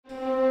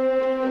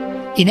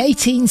In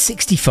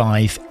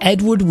 1865,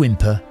 Edward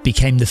Whymper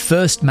became the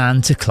first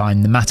man to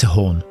climb the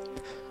Matterhorn.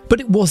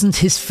 But it wasn't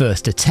his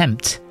first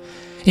attempt.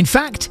 In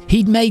fact,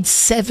 he'd made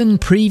 7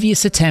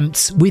 previous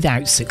attempts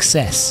without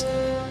success.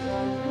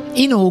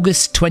 In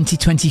August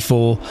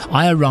 2024,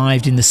 I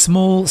arrived in the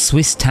small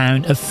Swiss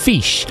town of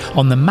Fiche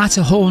on the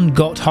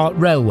Matterhorn-Gotthard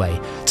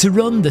Railway to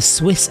run the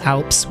Swiss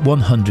Alps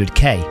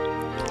 100K.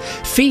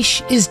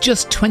 Fiche is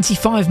just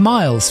 25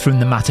 miles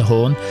from the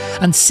Matterhorn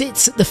and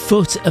sits at the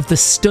foot of the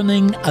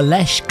stunning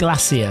Aleche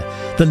Glacier,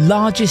 the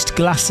largest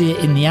glacier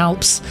in the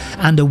Alps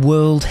and a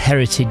World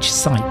Heritage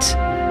Site.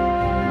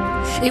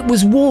 It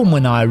was warm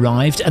when I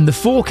arrived and the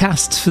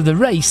forecasts for the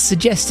race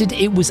suggested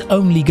it was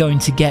only going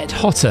to get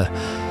hotter.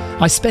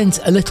 I spent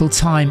a little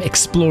time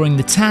exploring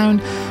the town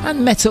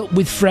and met up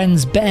with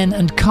friends Ben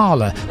and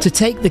Carla to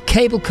take the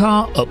cable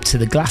car up to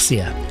the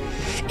glacier.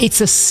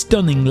 It's a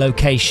stunning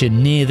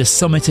location near the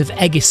summit of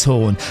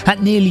Egeshorn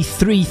at nearly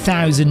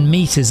 3,000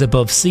 metres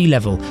above sea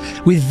level,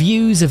 with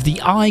views of the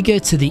Eiger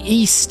to the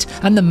east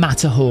and the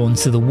Matterhorn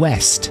to the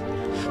west.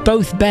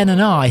 Both Ben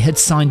and I had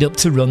signed up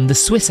to run the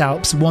Swiss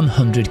Alps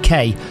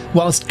 100K,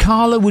 whilst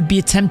Carla would be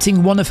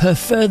attempting one of her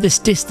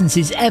furthest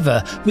distances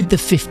ever with the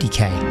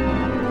 50K.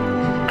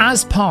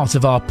 As part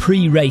of our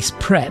pre-race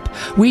prep,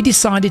 we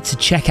decided to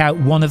check out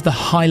one of the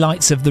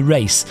highlights of the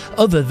race,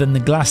 other than the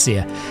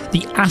glacier,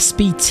 the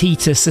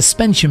Aspi-Titter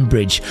suspension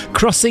bridge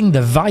crossing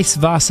the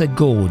Weißwasser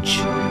Gorge.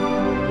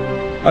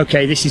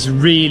 Okay, this is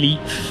really,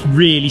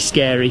 really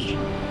scary,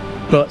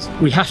 but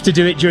we have to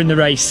do it during the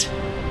race,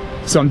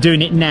 so I'm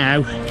doing it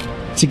now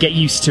to get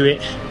used to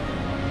it.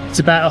 It's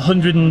about a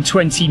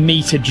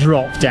 120-metre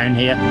drop down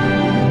here.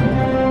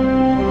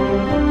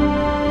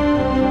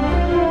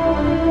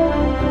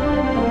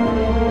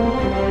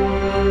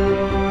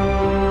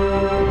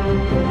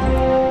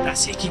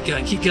 That's it, keep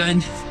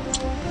going.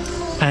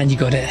 And you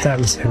got it. That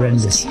was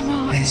horrendous.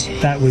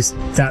 That was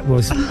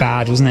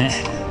bad, wasn't it?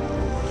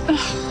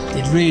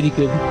 Did really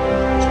good.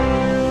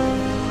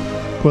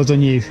 Well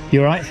done you.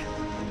 You alright?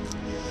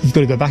 You've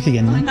got to go back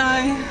again, then.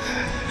 I know.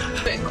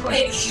 A bit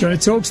quick. Do you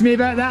want to talk to me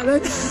about that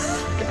then?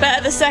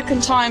 Better the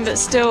second time, but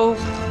still,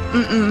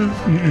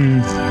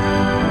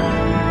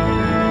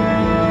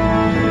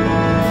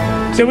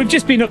 So we've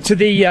just been up to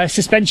the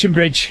suspension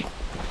bridge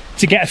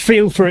to get a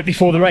feel for it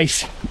before the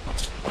race.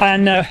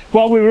 And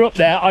while we were up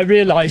there, I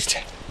realised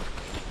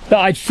that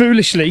I'd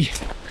foolishly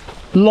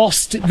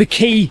lost the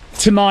key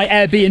to my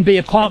Airbnb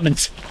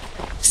apartment.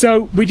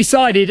 So we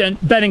decided, and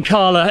Ben and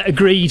Carla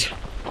agreed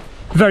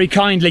very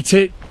kindly,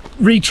 to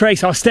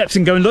retrace our steps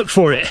and go and look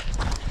for it,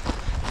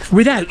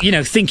 without, you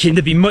know, thinking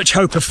there'd be much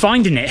hope of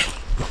finding it.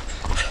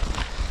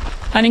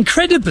 And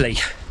incredibly,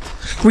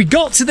 we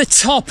got to the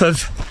top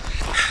of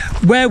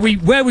where we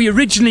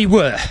originally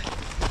were.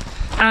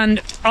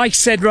 And I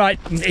said, right,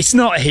 it's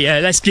not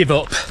here, let's give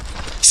up.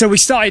 So we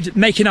started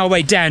making our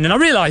way down and I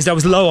realised I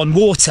was low on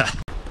water.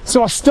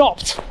 So I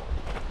stopped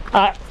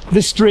at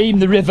the stream,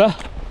 the river,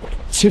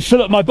 to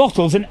fill up my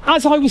bottles. And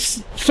as I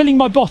was filling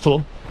my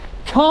bottle,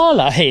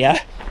 Carla here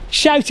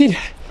shouted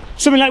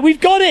something like, "We've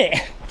got it!"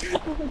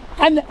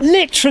 And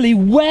literally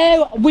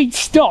where we'd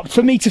stopped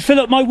for me to fill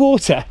up my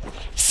water,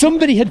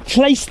 somebody had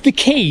placed the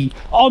key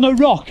on a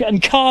rock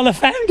and Carla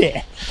found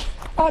it.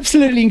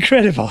 Absolutely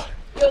incredible.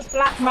 It was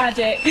black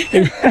magic.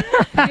 It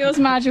was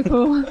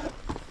magical.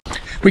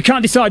 We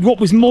can't decide what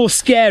was more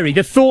scary,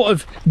 the thought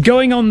of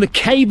going on the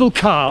cable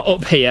car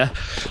up here,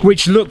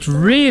 which looked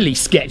really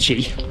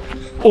sketchy,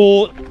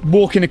 or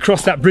walking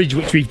across that bridge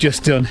which we've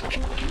just done.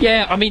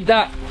 Yeah, I mean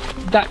that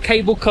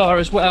cable car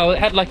as well,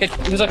 it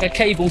was like a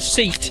cable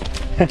seat.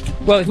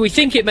 Well, we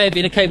think it may have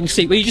been a cable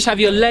seat, where you just have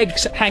your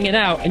legs hanging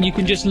out and you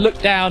can just look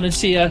down and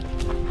see a,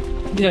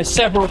 you know,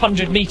 several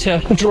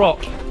 100-metre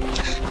drop.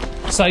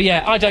 So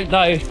yeah, I don't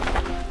know,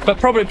 but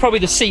probably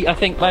the seat I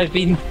think may have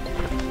been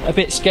a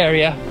bit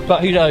scarier,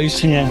 but who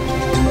knows. Yeah.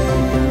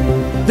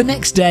 The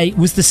next day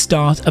was the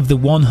start of the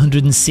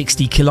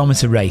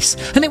 160-kilometre race,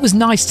 and it was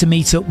nice to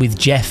meet up with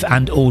Jeff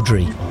and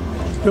Audrey.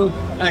 Cool.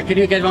 Can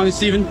you get on with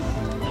Stephen?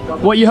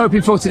 What are you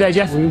hoping for today,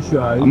 Jeff?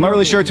 I'm not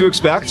really sure what to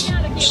expect.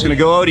 Just gonna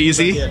go out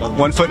easy,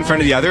 one foot in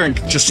front of the other, and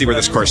just see where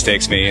this course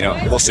takes me. You know,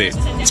 we'll see.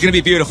 It's gonna be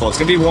beautiful. It's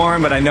gonna be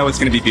warm, but I know it's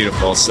gonna be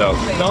beautiful. So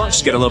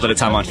just get a little bit of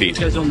time on feet.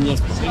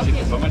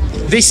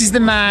 This is the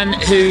man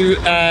who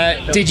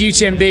did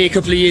UTMB a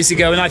couple of years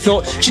ago, and I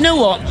thought, do you know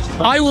what?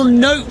 I will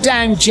note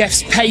down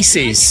Jeff's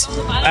paces,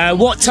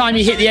 what time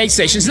he hit the aid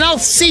stations, and I'll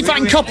see if I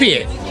can copy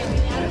it.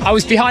 I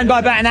was behind by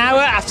about an hour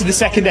after the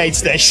second aid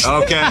station.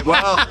 Okay,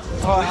 well,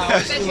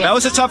 that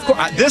was a tough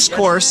course. This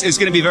course is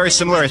going to be very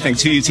similar, I think,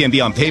 to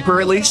UTMB on paper,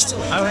 at least.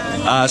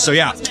 So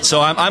yeah,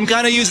 so I'm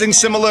kind of using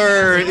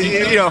similar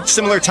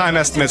time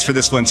estimates for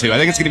this one too. I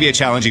think it's going to be a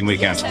challenging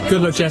weekend.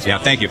 Good luck, Jeff. Yeah,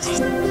 thank you.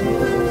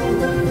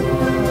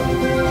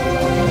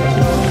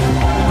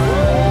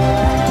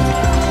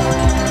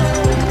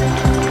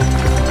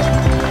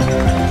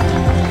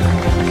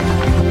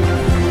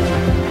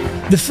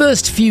 The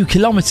first few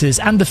kilometres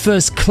and the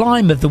first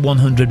climb of the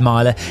 100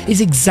 miler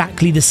is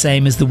exactly the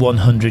same as the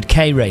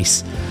 100k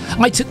race.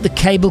 I took the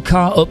cable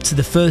car up to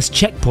the first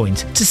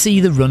checkpoint to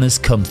see the runners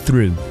come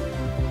through.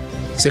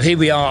 So here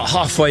we are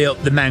halfway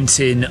up the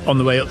mountain on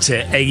the way up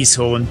to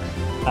Egeshorn.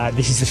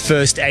 This is the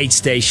first aid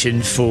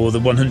station for the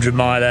 100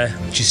 miler,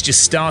 which has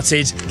just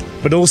started,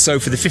 but also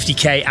for the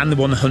 50k and the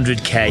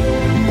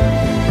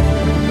 100k.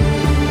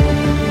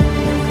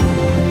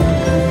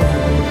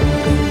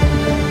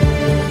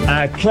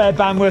 Claire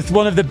Banworth,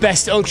 one of the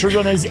best ultra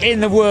runners in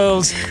the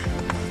world,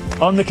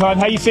 on the climb.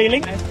 How are you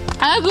feeling?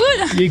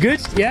 Good. You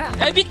good? Yeah.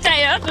 A bit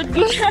tired, but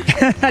good.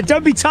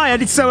 Don't be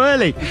tired, it's so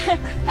early.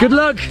 Good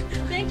luck.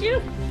 Thank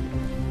you.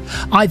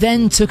 I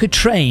then took a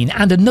train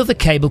and another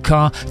cable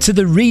car to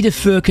the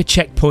Riederfurka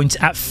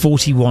checkpoint at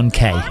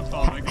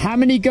 41k. How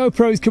mmmany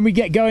GoPros can we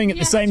get going at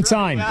the same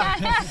time?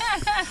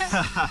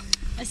 I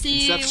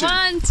see. Inception.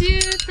 1, 2,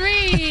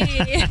 3. We go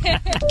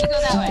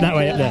that way. That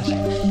way up there.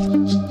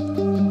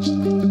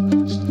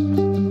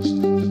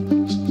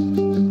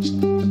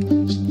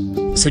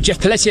 So Jeff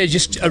Pelletier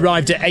just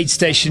arrived at aid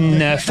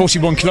station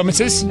 41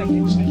 kilometres.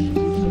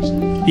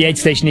 The aid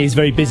station here is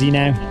very busy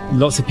now,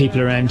 lots of people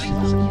around.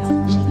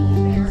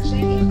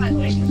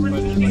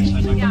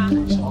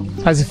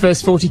 How's the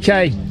first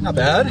 40k? Not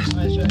bad.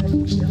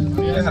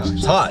 Yeah,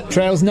 it's hot.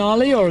 Trails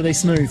gnarly or are they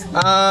smooth?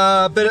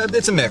 But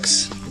it's a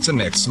mix. It's a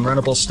mix. Some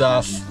runnable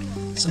stuff,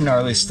 some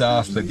gnarly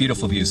stuff, but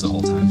beautiful views the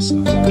whole time. So.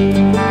 Okay,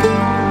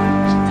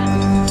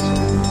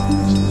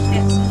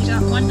 so you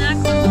got one neck,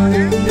 one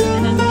water,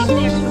 and then take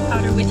the extra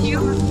powder with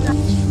you.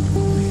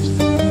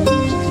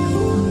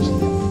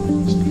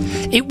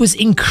 It was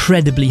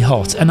incredibly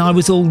hot and I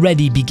was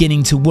already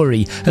beginning to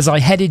worry as I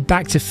headed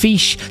back to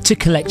Fiche to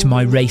collect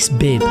my race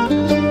bib.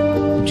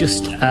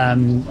 Just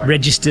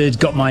registered,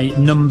 got my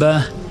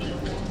number.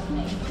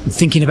 I'm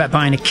thinking about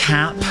buying a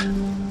cap.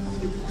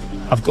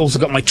 I've also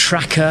got my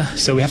tracker,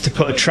 so we have to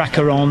put a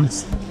tracker on.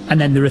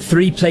 And then there are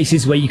 3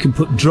 places where you can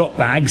put drop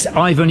bags.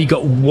 I've only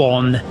got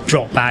one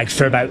drop bag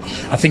for about,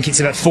 I think it's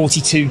about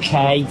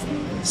 42k.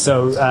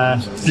 So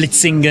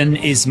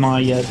Blitzingen is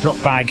my drop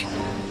bag,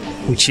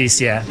 which is,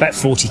 yeah, about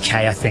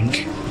 40k, I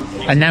think.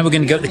 And now we're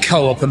going to go to the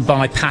co-op and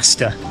buy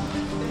pasta.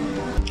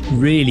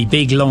 Really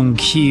big long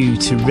queue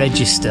to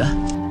register.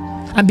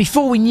 And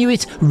before we knew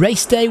it,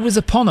 race day was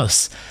upon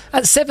us.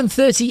 At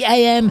 7:30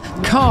 AM,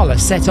 Carla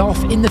set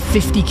off in the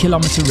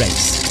 50-kilometre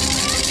race.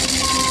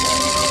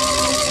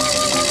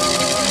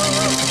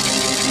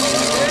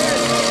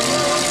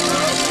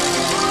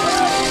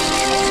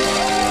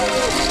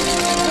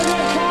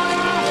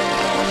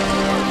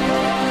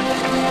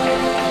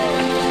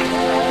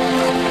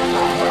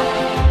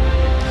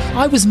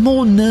 I was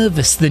more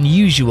nervous than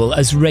usual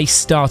as race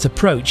start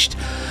approached.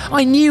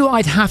 I knew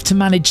I'd have to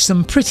manage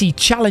some pretty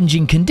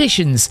challenging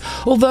conditions,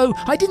 although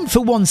I didn't for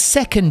 1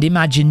 second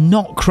imagine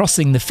not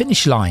crossing the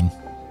finish line.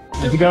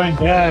 How's it going?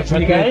 Yeah,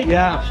 pretty good.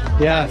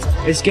 Yeah.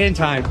 It's game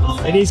time.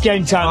 It is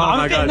game time. Oh I'm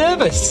my a bit God.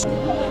 nervous.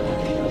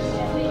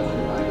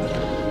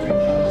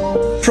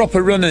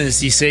 Proper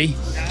runners, you see,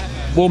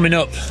 warming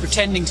up.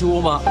 Pretending to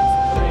warm up.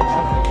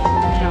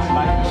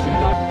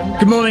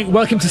 Good morning,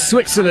 welcome to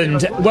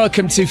Switzerland.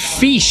 Welcome to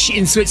Fiche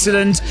in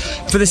Switzerland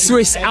for the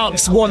Swiss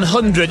Alps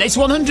 100. It's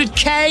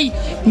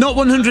 100k, not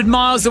 100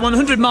 miles. The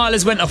 100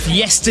 milers went off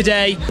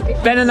yesterday.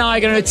 Ben and I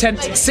are going to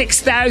attempt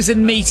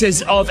 6,000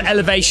 metres of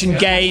elevation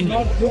gain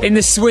in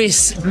the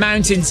Swiss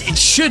mountains. It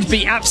should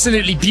be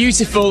absolutely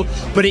beautiful,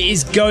 but it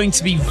is going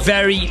to be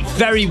very,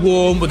 very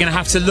warm. We're going to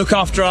have to look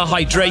after our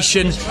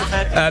hydration,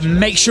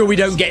 make sure we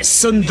don't get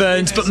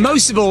sunburned, but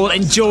most of all,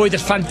 enjoy the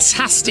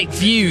fantastic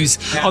views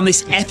on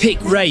this epic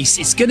race.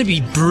 It's going to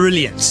be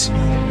brilliant. So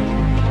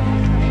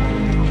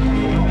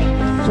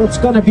it's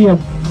going to be a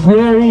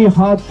very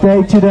hot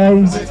day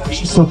today,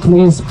 so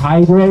please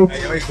hydrate,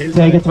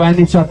 take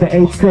advantage of the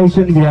aid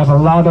station. We have a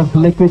lot of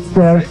liquids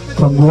there,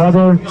 from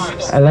water,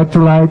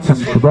 electrolytes,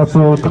 and Red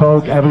Bull,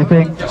 Coke,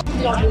 everything.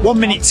 1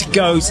 minute to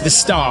go to the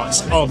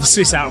start of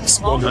Swiss Alps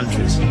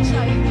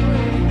 100.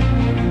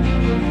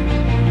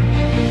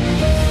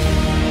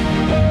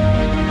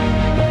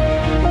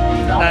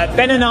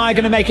 Ben and I are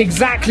going to make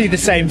exactly the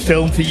same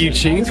film for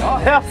YouTube.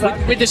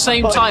 With the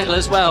same title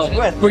as well.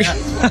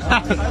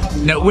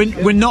 No,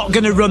 we're not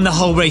going to run the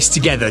whole race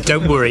together,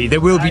 don't worry. There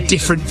will be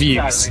different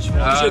views.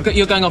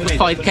 You're going off a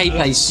 5k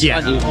pace,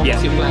 Yeah, aren't you?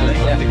 yeah.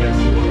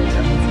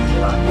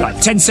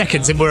 Right, 10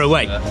 seconds and we're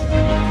away.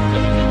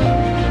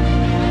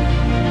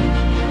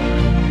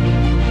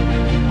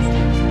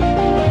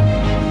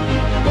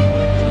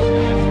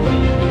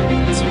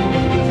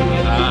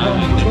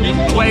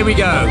 Away we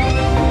go.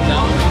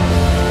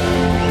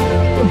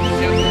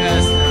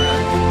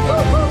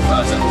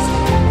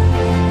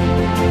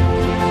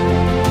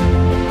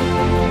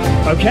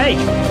 Okay,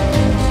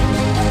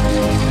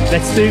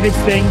 let's do this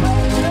thing.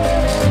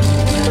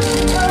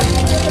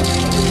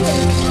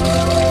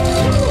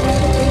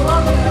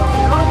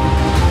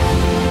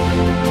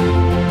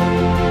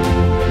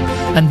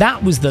 And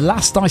that was the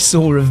last I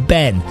saw of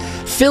Ben,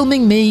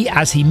 filming me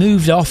as he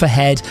moved off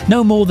ahead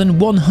no more than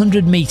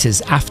 100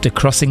 metres after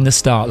crossing the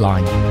start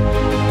line.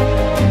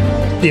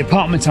 The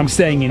apartment I'm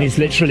staying in is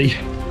literally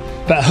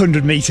about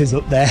 100 metres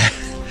up there.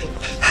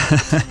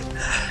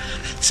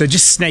 So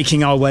just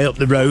snaking our way up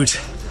the road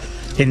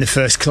in the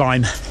first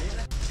climb,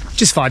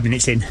 just 5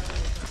 minutes in.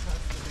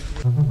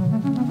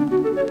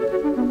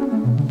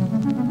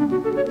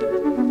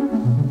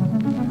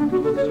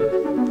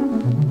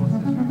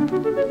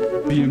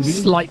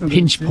 Slight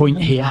pinch point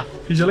here,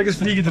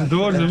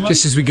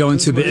 just as we go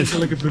into a bit of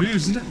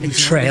a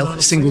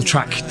trail, single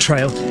track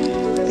trail.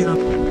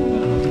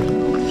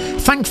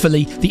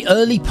 Thankfully, the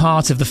early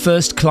part of the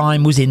first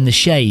climb was in the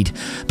shade,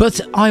 but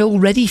I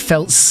already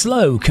felt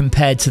slow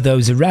compared to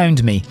those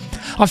around me.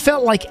 I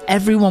felt like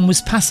everyone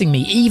was passing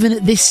me, even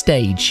at this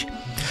stage.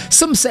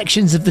 Some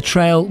sections of the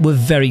trail were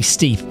very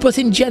steep, but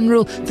in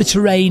general, the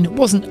terrain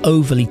wasn't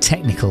overly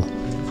technical.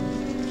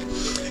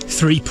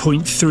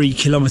 3.3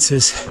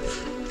 kilometres.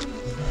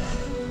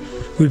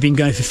 We've been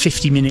going for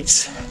 50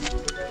 minutes.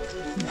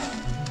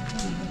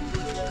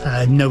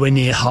 Nowhere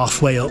near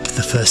halfway up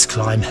the first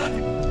climb.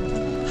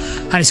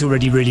 And it's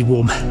already really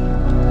warm.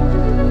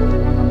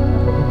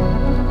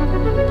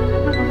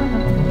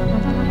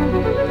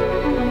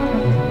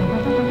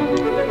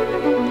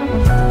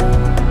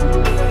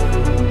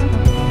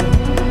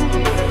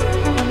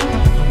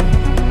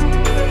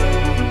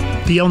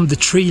 Beyond the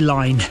tree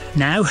line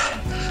now,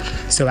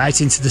 so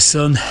out into the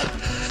sun,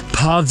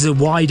 paths are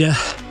wider.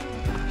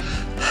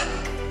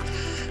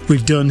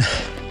 We've done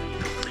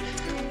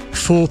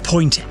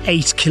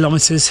 4.8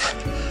 kilometres,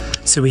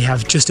 so we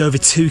have just over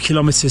 2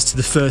 kilometres to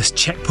the first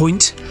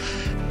checkpoint.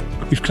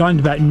 We've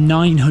climbed about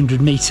 900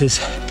 metres.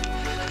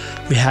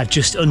 We have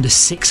just under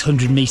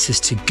 600 metres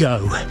to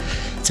go.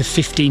 It's a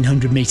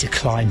 1500 metre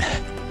climb.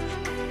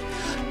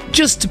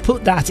 Just to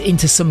put that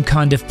into some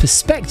kind of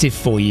perspective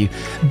for you,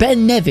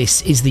 Ben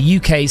Nevis is the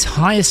UK's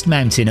highest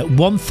mountain at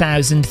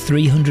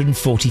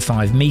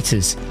 1,345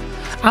 metres.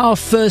 Our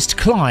first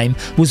climb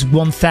was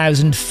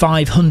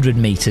 1,500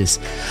 metres,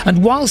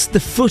 and whilst the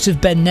foot of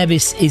Ben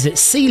Nevis is at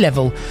sea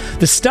level,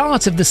 the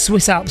start of the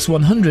Swiss Alps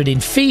 100 in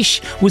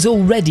Fiche was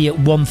already at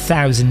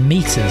 1,000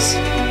 metres.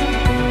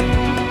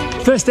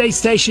 First aid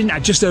station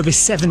at just over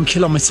 7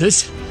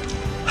 kilometres.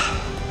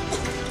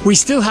 We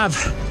still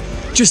have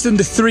just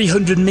under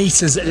 300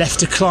 metres left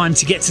to climb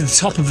to get to the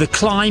top of the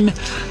climb,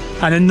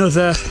 and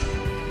another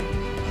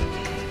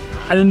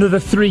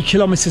 3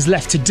 kilometres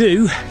left to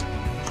do.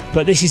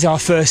 But this is our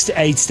first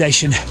aid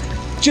station,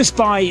 just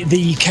by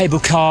the cable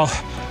car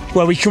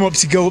where we come up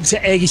to go up to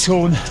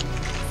Matterhorn,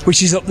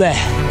 which is up there.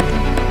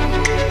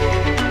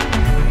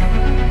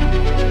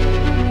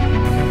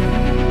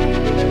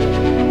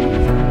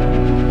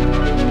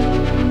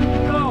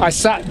 I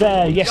sat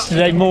there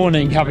yesterday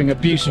morning having a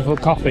beautiful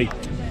coffee.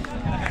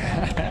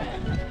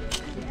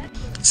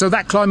 So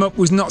that climb up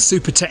was not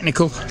super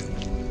technical.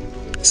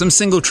 Some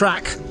single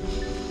track,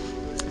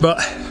 but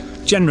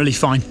generally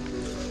fine.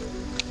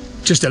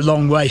 Just a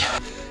long way.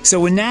 So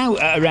we're now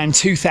at around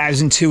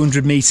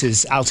 2,200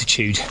 metres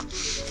altitude.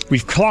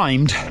 We've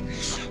climbed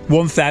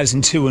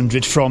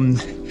 1,200 from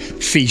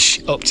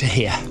Fiche up to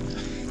here.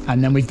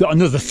 And then we've got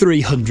another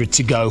 300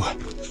 to go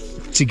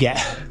to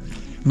get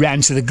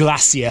round to the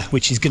glacier,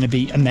 which is going to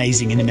be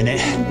amazing in a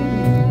minute.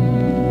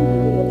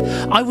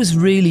 I was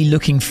really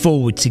looking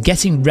forward to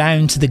getting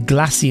round to the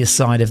glacier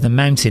side of the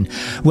mountain,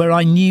 where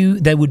I knew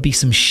there would be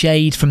some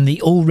shade from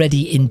the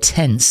already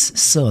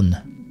intense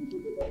sun.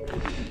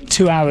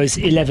 2 hours,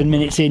 11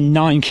 minutes in,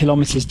 9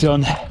 kilometres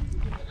done.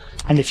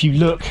 And if you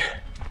look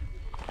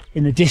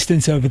in the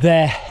distance over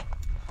there,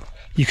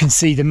 you can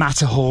see the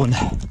Matterhorn.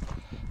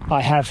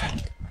 I have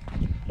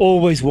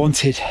always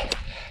wanted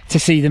to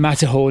see the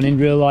Matterhorn in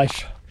real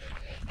life,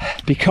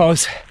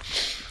 because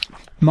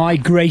my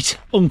great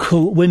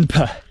uncle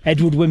Whymper,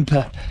 Edward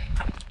Whymper,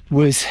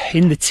 was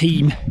in the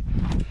team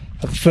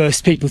of the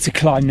first people to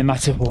climb the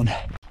Matterhorn.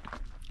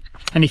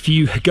 And if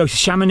you go to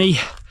Chamonix,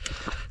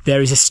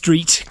 there is a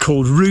street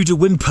called Rue de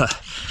Whymper,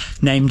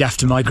 named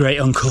after my great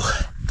uncle.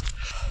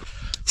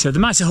 So the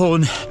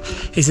Matterhorn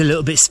is a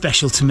little bit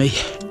special to me.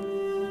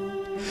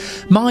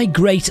 My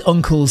great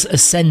uncle's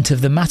ascent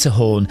of the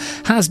Matterhorn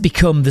has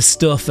become the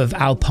stuff of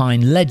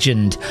alpine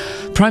legend,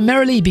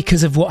 primarily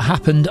because of what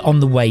happened on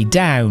the way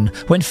down,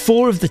 when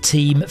 4 of the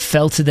team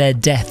fell to their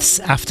deaths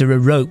after a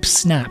rope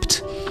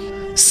snapped.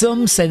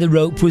 Some say the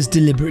rope was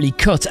deliberately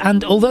cut,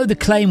 and although the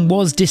claim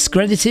was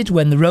discredited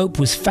when the rope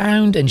was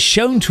found and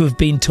shown to have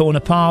been torn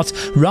apart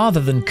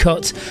rather than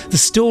cut, the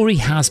story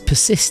has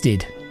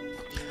persisted.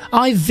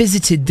 I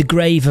visited the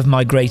grave of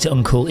my great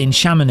uncle in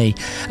Chamonix,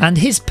 and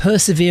his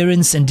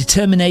perseverance and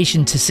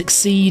determination to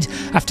succeed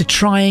after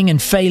trying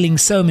and failing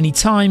so many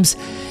times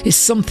is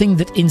something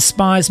that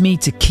inspires me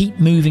to keep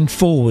moving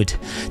forward,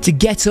 to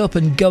get up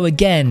and go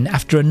again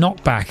after a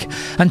knockback,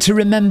 and to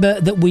remember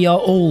that we are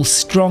all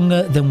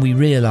stronger than we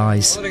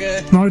realise.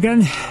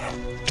 Morgen.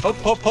 Hopp,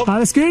 hopp, hopp.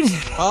 Alles gut?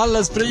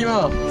 Alles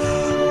prima.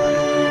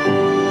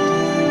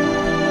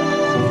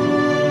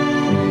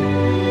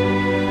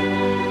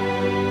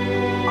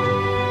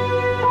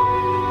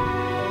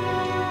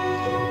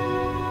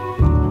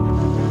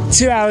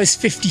 2 hours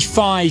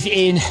 55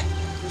 in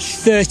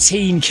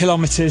 13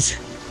 kilometers,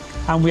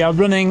 and we are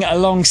running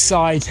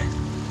alongside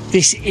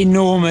this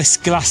enormous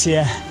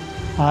glacier,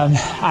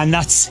 and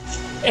that's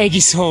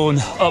Egishorn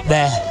up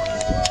there.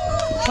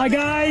 Hi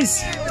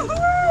guys!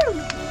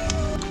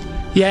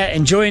 Yeah,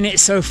 enjoying it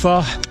so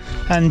far,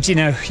 and you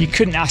know, you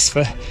couldn't ask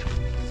for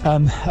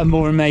a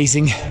more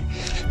amazing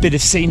bit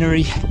of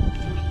scenery.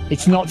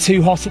 It's not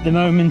too hot at the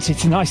moment,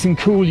 it's nice and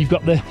cool. You've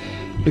got the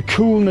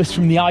coolness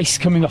from the ice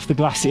coming off the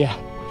glacier.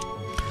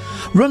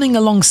 Running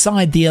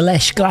alongside the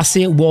Alesh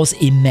Glacier was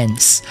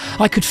immense.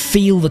 I could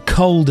feel the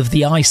cold of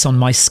the ice on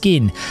my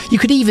skin. You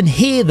could even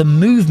hear the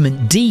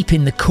movement deep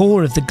in the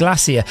core of the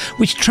glacier,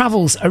 which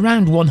travels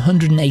around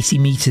 180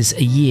 metres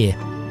a year.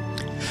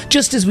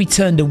 Just as we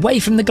turned away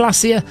from the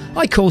glacier,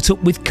 I caught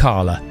up with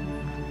Carla.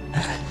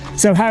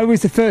 So how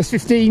was the first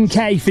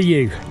 15k for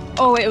you?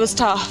 Oh, it was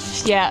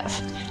tough, yeah.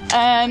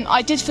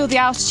 I did feel the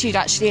altitude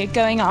actually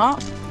going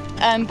up,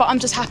 but I'm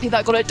just happy that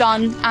I got it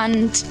done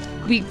and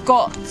we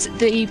got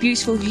the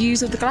beautiful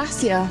views of the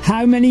glacier.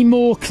 How many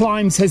more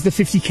climbs has the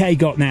 50k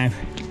got now? I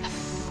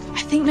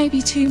think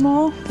maybe 2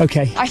 more.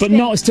 Okay, but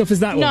not as tough as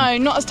that one? No,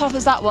 not as tough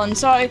as that one.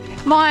 So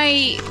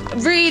my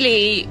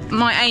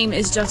aim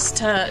is just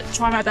to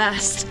try my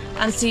best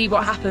and see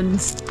what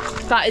happens.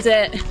 That is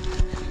it.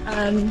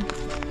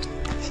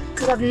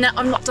 Because I've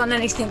not done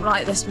anything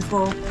like this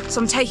before, so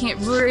I'm taking it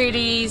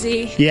really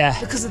easy. Yeah.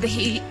 Because of the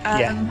heat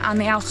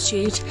and the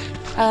altitude.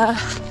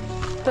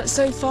 But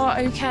so far,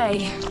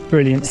 okay.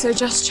 Brilliant. So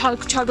just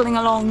chugging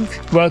along.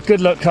 Well,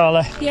 good luck,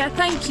 Carla. Yeah,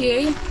 thank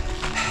you.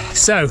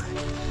 So,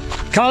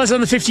 Carla's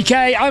on the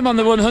 50k, I'm on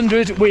the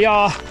 100. We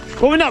are,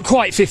 well, we're not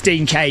quite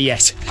 15k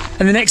yet,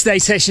 and the next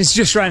day's session is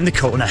just round the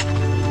corner.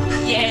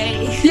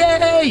 Yay!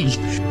 Yay!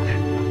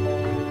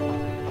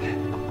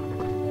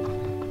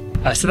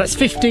 So that's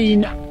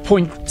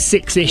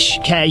 15.6-ish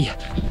k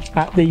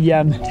at the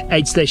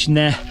aid station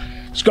there.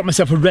 Just got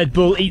myself a Red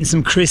Bull, eating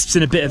some crisps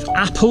and a bit of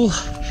apple.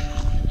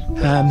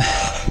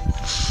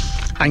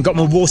 And got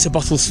my water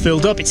bottles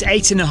filled up. It's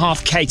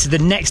 8.5k to the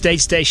next aid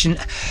station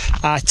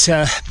at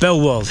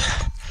Bellwald.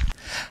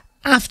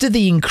 After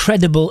the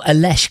incredible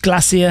Alesh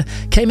Glacier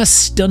came a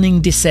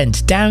stunning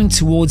descent down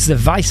towards the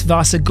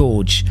Weisswasser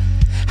Gorge.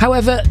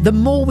 However, the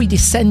more we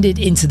descended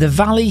into the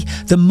valley,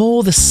 the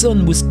more the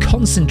sun was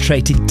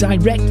concentrated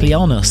directly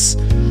on us.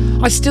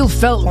 I still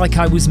felt like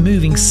I was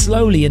moving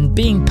slowly and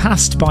being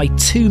passed by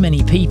too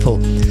many people,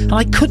 and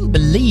I couldn't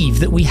believe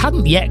that we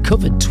hadn't yet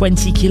covered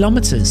 20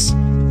 kilometres.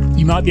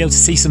 You might be able to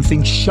see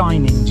something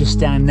shining just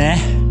down there.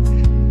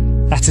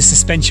 That's a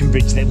suspension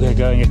bridge that we're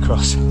going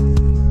across.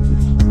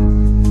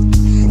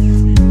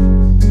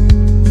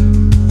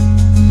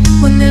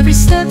 When every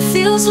step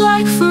feels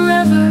like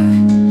forever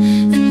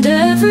and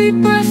every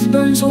breath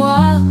burns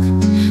wild,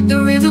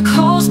 the river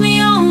calls me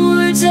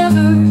onwards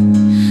ever,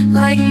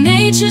 like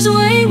nature's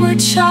wayward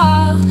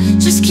child.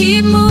 Just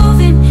keep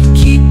moving,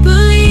 keep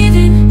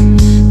believing,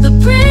 the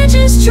bridge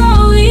is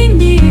drawing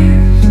near.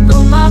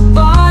 Though my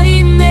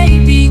body may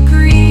be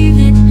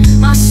grieving,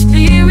 my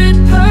spirit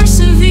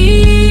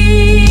perseveres.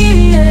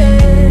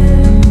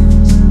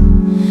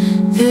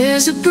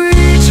 There's a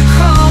bridge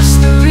across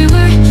the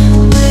river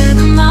where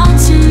the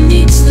mountain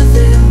meets the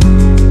vale,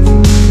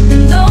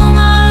 and though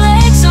my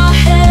legs are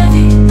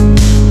heavy,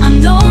 I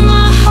know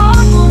my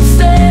heart won't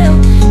fail.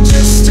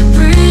 Just a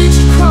bridge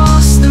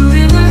across the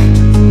river,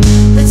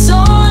 that's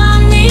all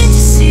I need to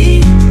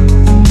see.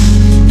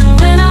 And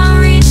when I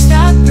reach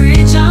that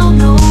bridge, I'll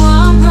know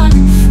I'm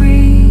running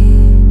free.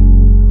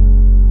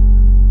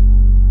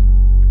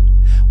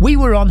 We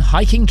were on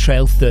hiking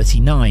trail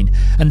 39,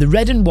 and the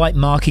red and white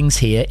markings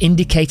here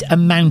indicate a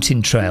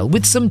mountain trail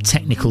with some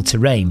technical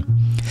terrain.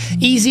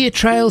 Easier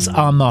trails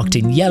are marked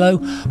in yellow,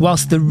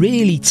 whilst the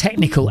really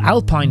technical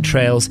alpine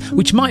trails,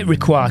 which might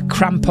require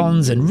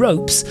crampons and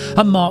ropes,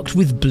 are marked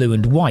with blue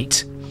and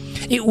white.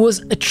 It was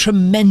a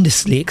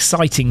tremendously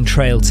exciting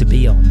trail to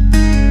be on.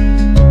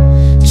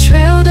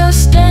 Trail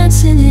dust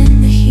dancing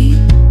in the heat,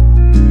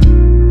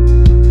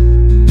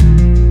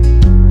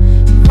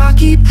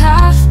 rocky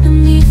path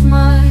beneath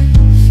my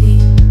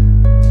feet.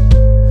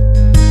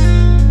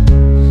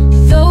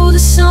 Though the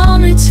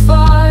summit's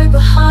far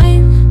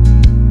behind,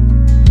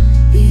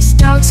 these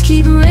doubts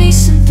keep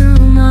racing through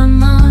my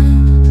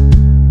mind.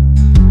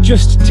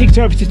 Just ticked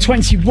over to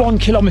 21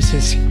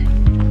 kilometres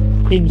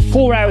in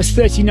 4 hours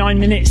 39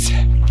 minutes,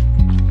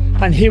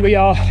 and here we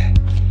are.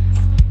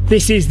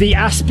 This is the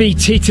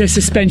Aspi-Titter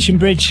suspension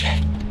bridge,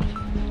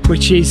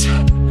 which is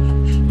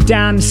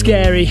damn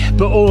scary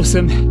but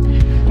awesome.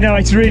 No,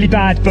 it's really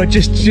bad, but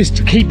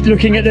just keep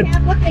looking at the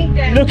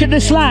look at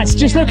the slats.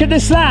 Just look at the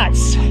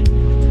slats.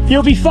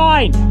 You'll be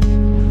fine.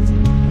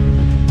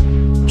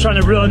 I'm trying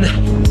to run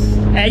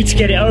A, to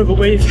get it over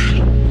with,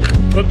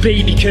 but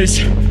B,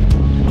 because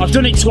I've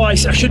done it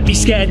twice. I shouldn't be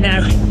scared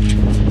now.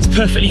 It's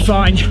perfectly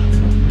fine.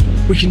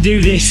 We can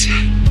do this.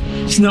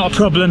 It's not a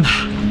problem.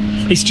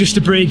 It's just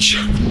a bridge,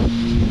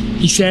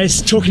 he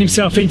says, talking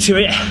himself into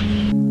it.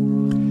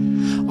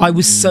 I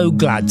was so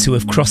glad to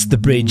have crossed the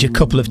bridge a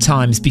couple of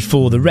times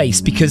before the race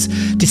because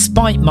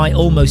despite my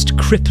almost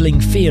crippling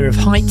fear of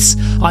heights,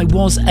 I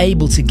was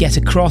able to get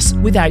across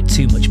without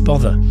too much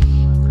bother.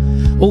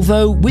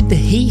 Although with the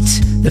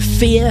heat, the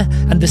fear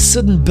and the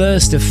sudden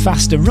burst of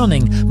faster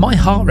running, my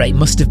heart rate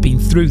must have been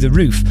through the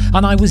roof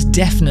and I was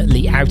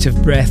definitely out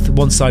of breath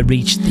once I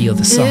reached the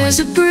other side. There's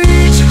a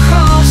bridge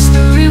across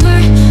the river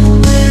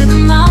where the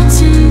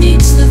mountain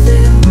meets the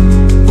vale.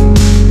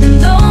 And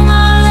though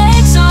my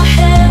legs are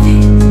heavy,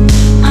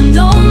 I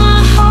know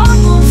my heart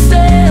won't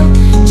fail.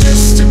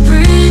 Just a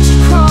bridge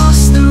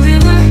across the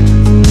river,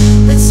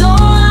 that's all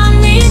I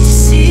need to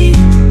see.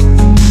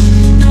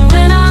 Now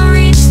when I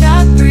reach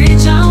that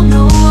bridge, I'll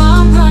know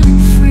I'm running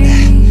free.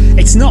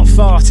 It's not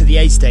far to the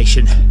aid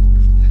station,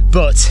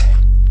 but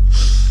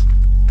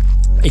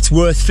it's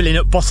worth filling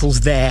up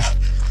bottles there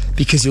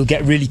because you'll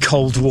get really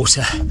cold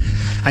water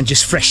and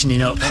just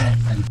freshening up.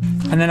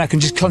 And then I can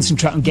just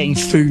concentrate on getting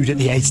food at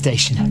the aid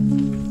station.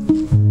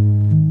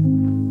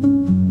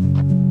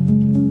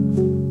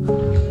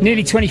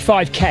 Nearly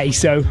 25k,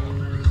 so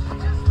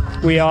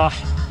we are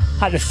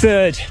at the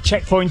third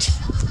checkpoint.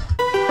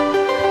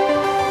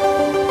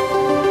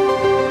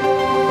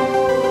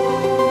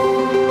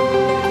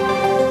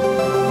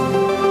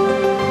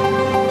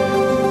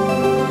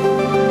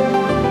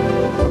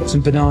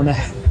 Some banana.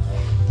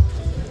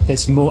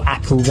 There's some more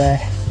apple there.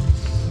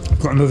 I've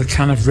got another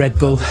can of Red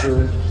Bull.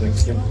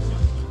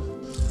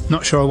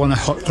 Not sure I want a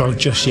hot dog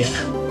just yet.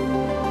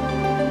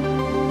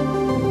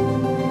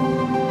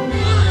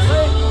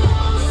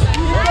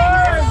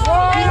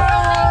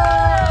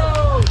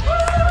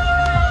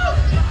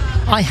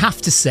 I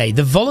have to say,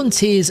 the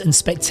volunteers and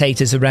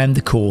spectators around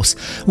the course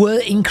were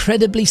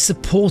incredibly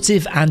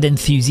supportive and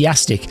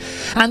enthusiastic,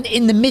 and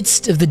in the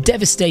midst of the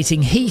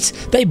devastating heat,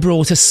 they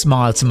brought a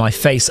smile to my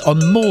face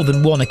on more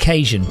than one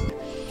occasion.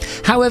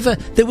 However,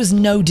 there was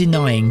no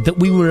denying that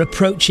we were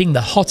approaching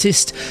the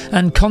hottest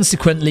and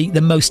consequently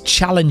the most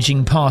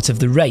challenging part of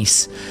the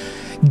race.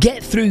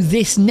 Get through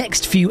this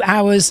next few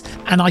hours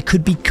and I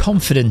could be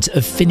confident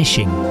of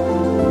finishing.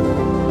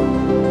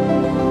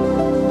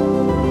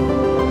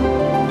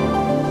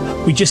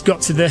 We just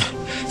got to the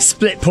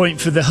split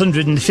point for the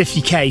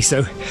 150k,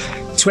 so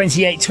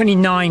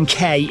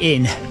 29k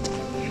in,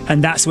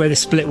 and that's where the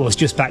split was,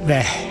 just back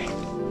there.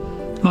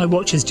 My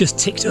watch has just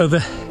ticked over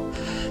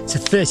to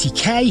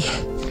 30k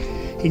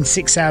in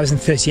 6 hours and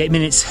 38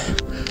 minutes.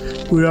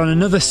 We're on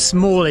another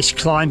smallish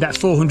climb, that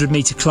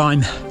 400-metre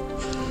climb,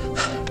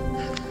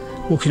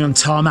 walking on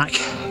tarmac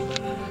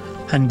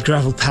and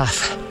gravel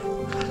path.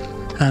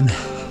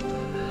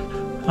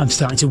 I'm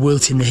starting to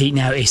wilt in the heat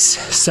now. It's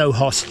so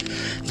hot.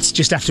 It's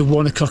just after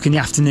 1 o'clock in the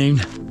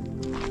afternoon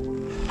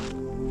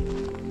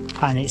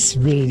and it's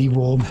really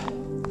warm.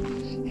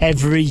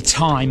 Every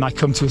time I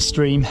come to a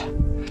stream,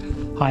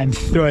 I am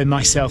throwing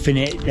myself in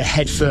it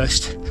head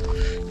first,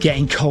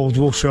 getting cold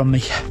water on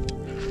me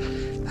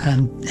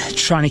and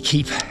trying to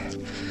keep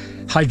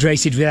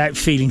hydrated without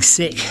feeling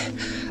sick.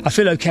 I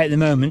feel okay at the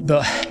moment,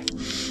 but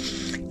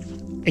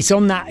it's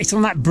on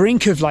that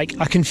brink of, like,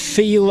 I can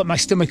feel that my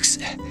stomach's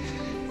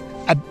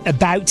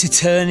about to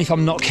turn if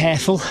I'm not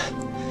careful.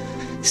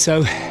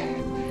 So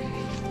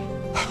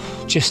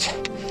just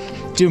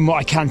doing what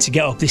I can to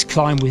get up this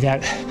climb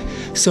without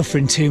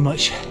suffering too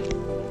much.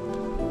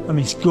 I mean,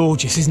 it's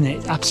gorgeous, isn't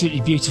it? Absolutely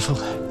beautiful.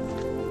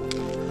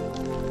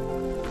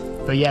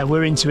 But yeah,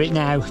 we're into it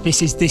now.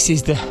 This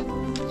is the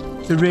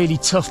really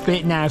tough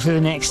bit now for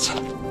the next,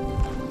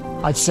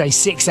 I'd say,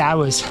 6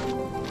 hours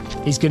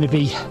is going to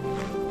be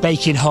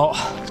baking hot.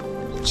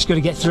 Just got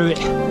to get through it.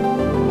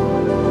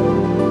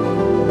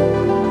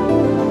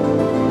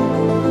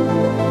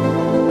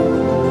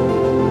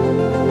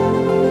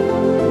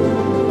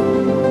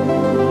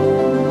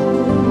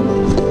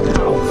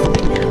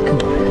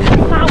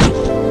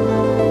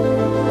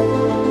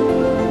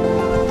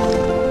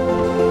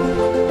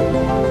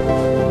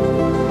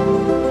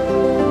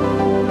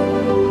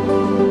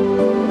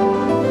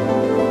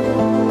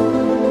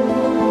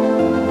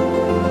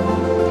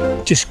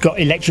 Just got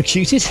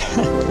electrocuted.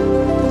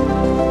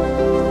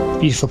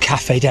 Beautiful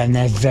cafe down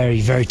there, very,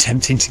 very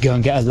tempting to go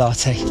and get a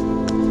latte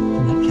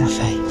in that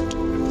cafe.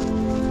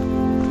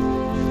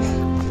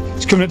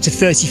 It's coming up to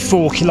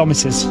 34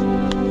 kilometres.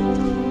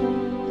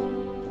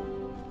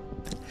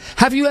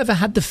 Have you ever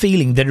had the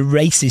feeling that a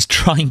race is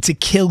trying to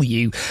kill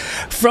you?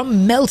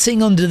 From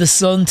melting under the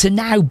sun to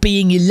now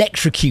being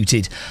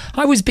electrocuted,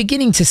 I was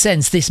beginning to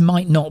sense this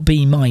might not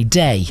be my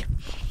day.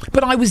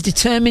 But I was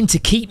determined to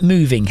keep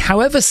moving,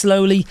 however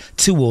slowly,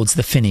 towards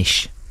the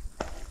finish.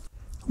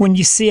 When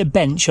you see a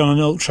bench on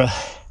an ultra,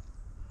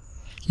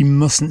 you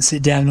mustn't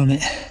sit down on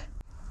it.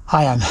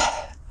 I am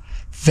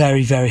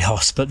very, very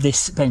hot, but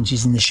this bench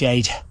is in the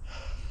shade.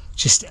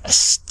 Just a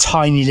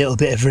tiny little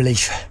bit of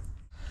relief.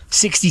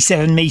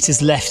 67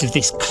 metres left of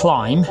this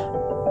climb,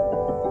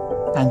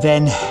 and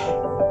then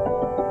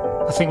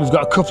I think we've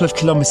got a couple of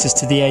kilometres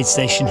to the aid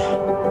station.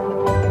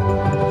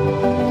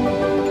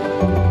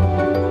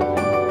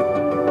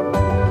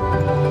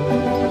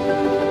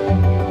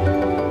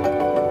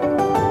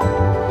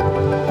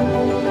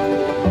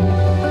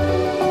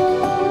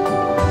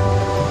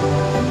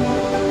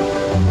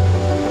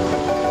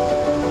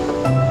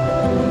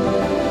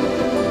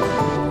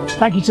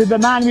 Thank you to the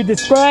man with the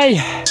spray.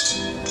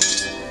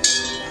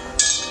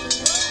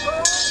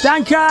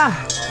 Danke.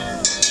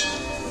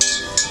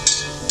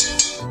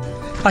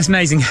 That's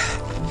amazing.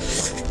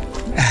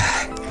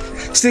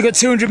 Still got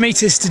 200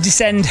 meters to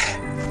descend.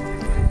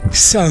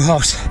 So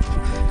hot.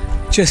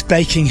 Just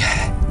baking.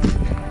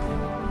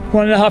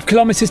 1.5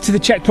 kilometers to the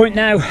checkpoint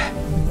now.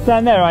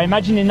 Down there, I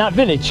imagine, in that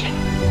village.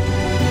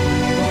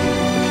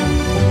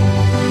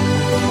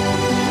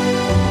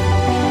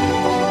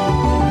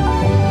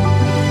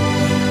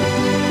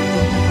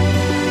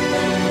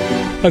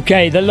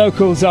 Okay, the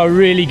locals are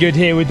really good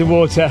here with the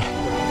water.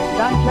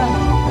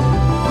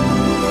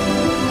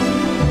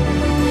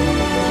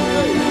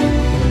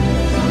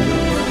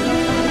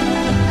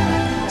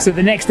 So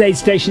the next aid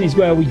station is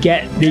where we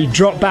get the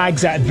drop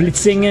bags at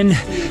Blitzingen,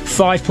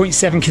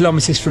 5.7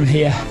 kilometers from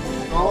here.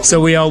 So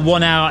we are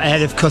 1 hour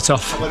ahead of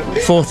cutoff,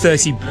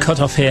 4:30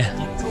 cutoff here.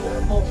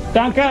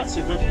 Danke.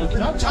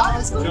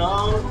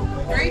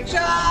 Great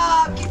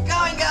job! Keep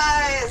going,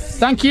 guys!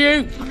 Thank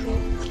you.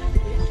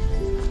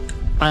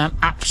 I am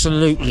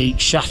absolutely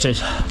shattered.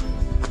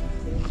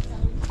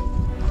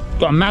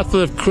 Got a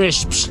mouthful of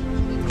crisps,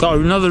 got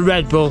another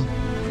Red Bull.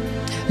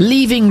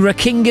 Leaving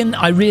Rekingen,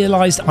 I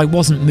realised I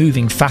wasn't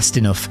moving fast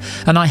enough,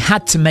 and I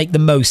had to make the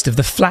most of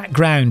the flat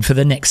ground for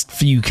the next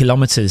few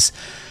kilometres.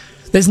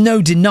 There's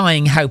no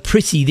denying how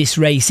pretty this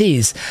race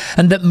is,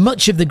 and that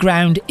much of the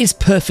ground is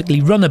perfectly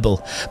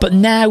runnable, but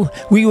now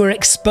we were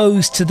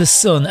exposed to the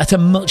sun at a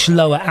much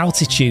lower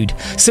altitude,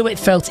 so it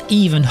felt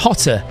even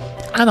hotter,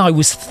 and I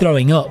was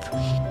throwing up.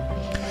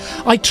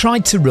 I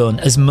tried to run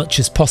as much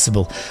as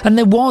possible, and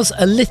there was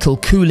a little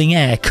cooling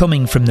air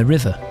coming from the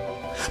river.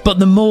 But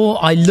the more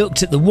I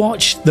looked at the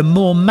watch, the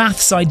more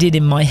maths I did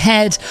in my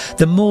head,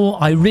 the more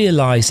I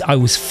realised I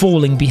was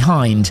falling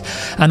behind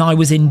and I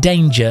was in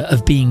danger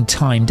of being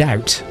timed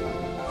out.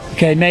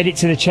 Okay, made it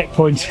to the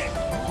checkpoint,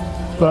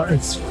 but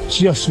it's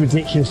just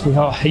ridiculously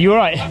hot. Are you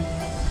alright?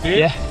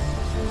 Yeah?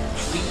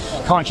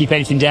 Can't keep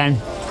anything down.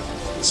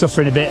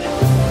 Suffering a bit.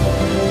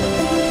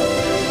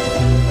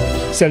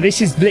 So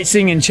this is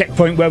Blitzingen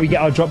checkpoint where we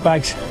get our drop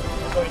bags.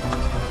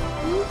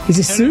 Is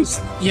this soup?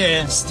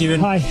 Yeah, Steven.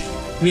 Hi.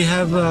 We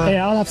have,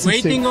 I'll have some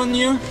waiting soup. on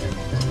you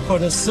for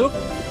the soup.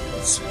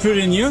 It's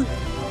pretty new,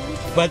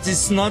 but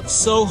it's not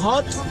so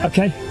hot.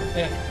 Okay.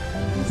 Yeah.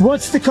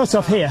 What's the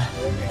cut-off here?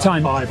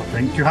 Time? 5, I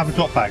think. Do you have a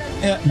drop bag?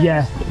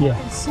 Yeah.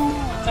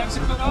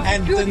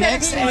 And the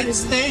next aid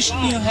station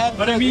you have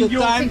the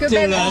time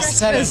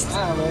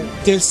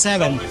till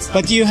 7.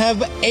 But you have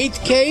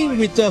 8K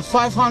with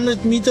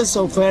 500 meters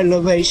of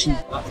elevation.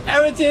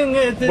 Everything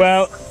is...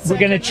 Well, we're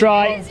going to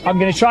try. I'm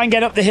going to try and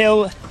get up the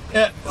hill.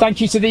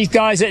 Thank you to these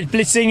guys at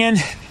Blitzingen.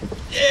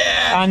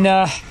 Yeah. And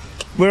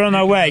we're on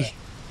our way.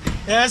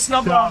 Yes,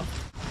 no problem.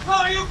 Go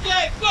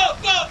UK! Go,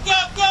 go,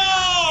 go, go!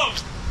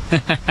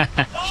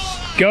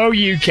 Go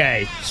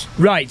UK.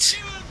 Right.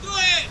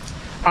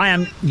 I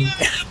am... You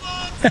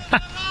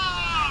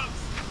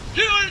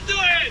will do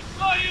it!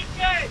 Go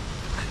UK!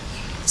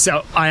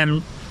 So I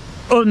am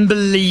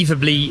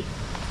unbelievably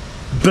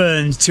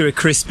burned to a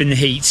crisp in the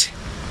heat.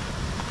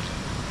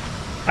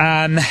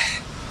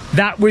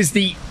 That was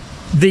the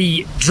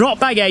drop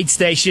bag aid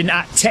station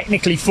at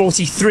technically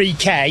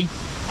 43k,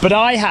 but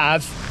I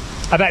have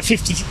about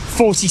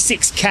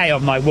 46k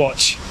on my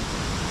watch.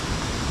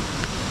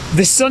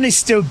 The sun is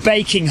still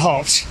baking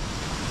hot,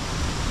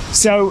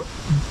 so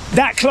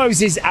that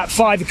closes at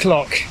 5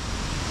 o'clock.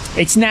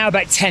 It's now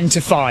about 10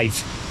 to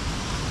 5.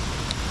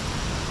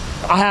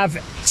 I have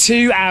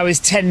 2 hours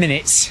 10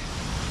 minutes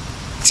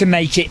to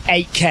make it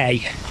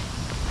 8k,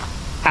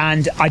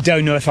 and I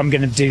don't know if I'm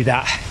going to do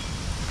that.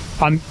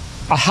 I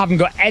haven't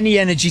got any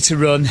energy to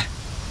run.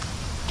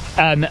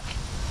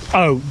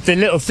 Oh, the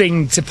little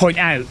thing to point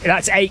out,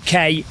 that's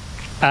 8k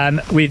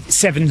with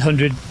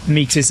 700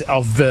 meters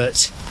of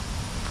vert.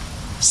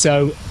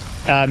 So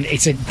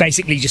it's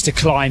basically just a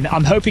climb.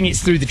 I'm hoping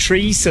it's through the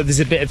trees, so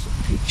there's a bit of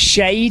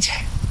shade,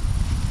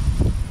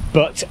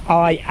 but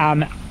I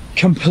am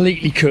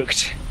completely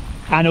cooked.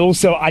 And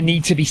also I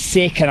need to be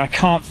sick and I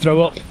can't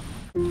throw up.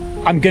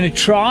 I'm gonna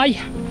try,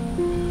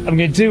 I'm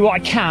gonna do what I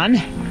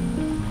can,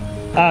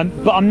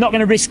 but I'm not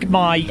gonna risk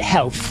my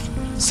health.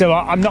 So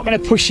I'm not gonna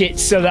push it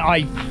so that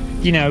I,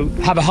 you know,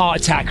 have a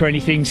heart attack or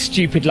anything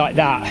stupid like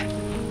that.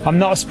 I'm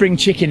not a spring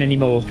chicken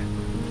anymore.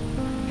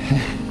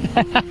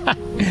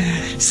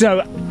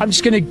 So I'm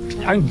gonna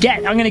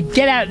get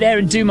out there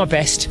and do my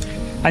best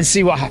and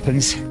see what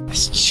happens.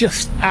 It's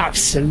just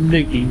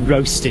absolutely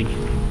roasting.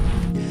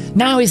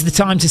 Now is the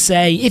time to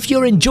say, if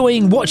you're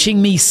enjoying watching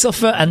me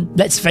suffer, and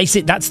let's face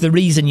it, that's the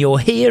reason you're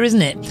here,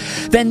 isn't it?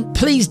 Then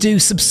please do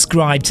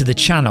subscribe to the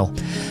channel.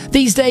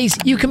 These days,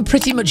 you can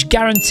pretty much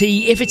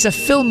guarantee if it's a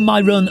Film My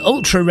Run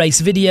ultra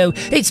race video,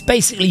 it's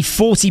basically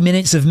 40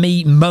 minutes of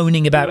me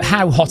moaning about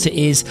how hot it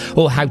is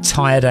or how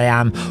tired I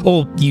am,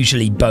 or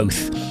usually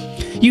both.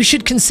 You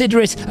should consider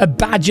it a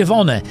badge of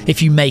honour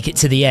if you make it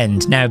to the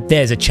end. Now,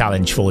 there's a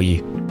challenge for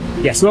you.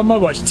 Yeah, so on my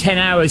watch, 10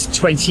 hours,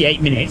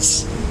 28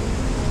 minutes.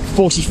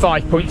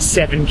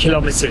 45.7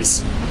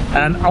 kilometers.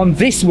 On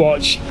this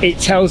watch, it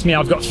tells me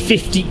I've got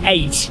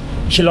 58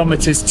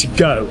 kilometers to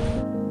go.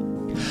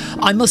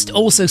 I must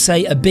also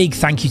say a big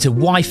thank you to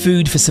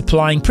Y-Food for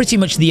supplying pretty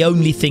much the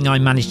only thing I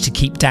managed to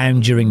keep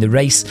down during the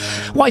race.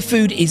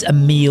 Y-Food is a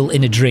meal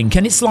in a drink,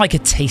 and it's like a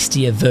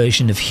tastier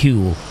version of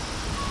Huel.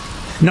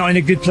 Not in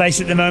a good place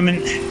at the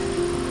moment.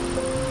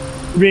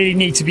 Really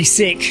need to be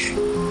sick.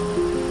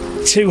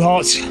 Too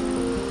hot.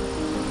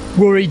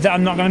 Worried that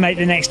I'm not going to make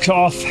the next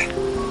cut-off.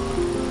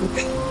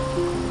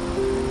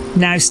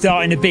 Now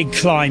starting a big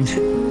climb.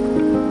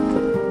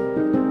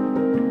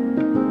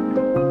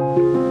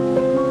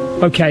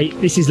 Okay,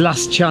 this is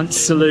last chance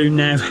saloon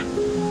now.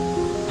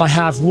 I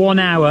have 1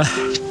 hour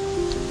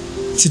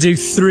to do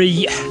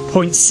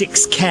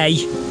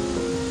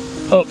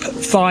 3.6k up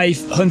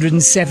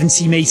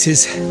 570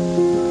 meters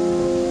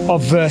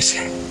of vert.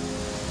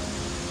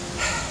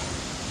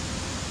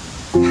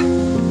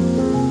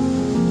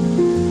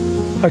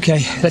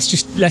 Okay, let's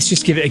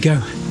just give it a go.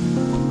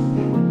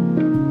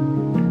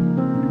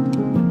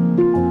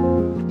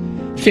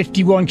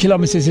 51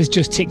 kilometers has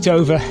just ticked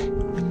over,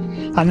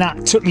 and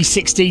that took me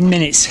 16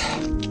 minutes.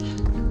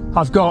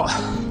 I've got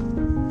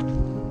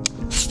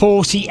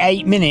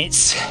 48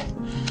 minutes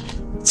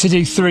to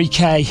do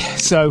 3k,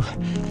 so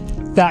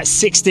that's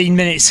 16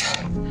 minutes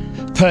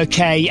per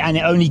k, and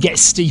it only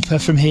gets steeper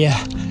from here.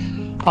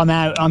 I'm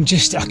out. I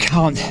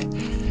can't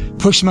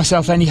push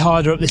myself any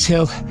harder up this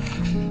hill.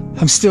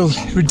 I'm still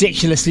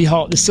ridiculously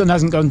hot. The sun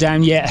hasn't gone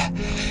down yet.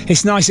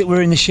 It's nice that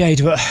we're in the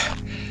shade, but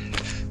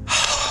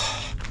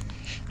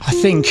I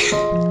think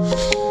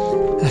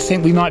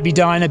we might be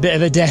dying a bit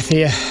of a death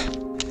here.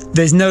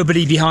 There's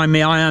nobody behind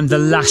me. I am the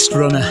last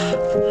runner.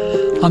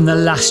 I'm the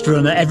last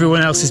runner.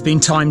 Everyone else has been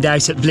timed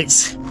out at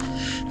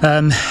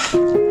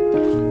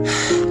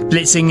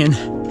blitzing and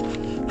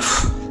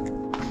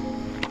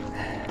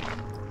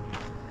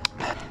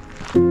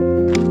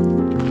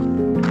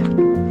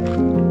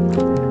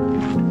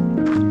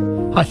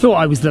I thought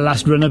I was the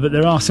last runner, but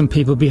there are some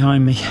people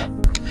behind me.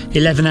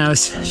 11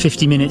 hours,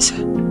 50 minutes.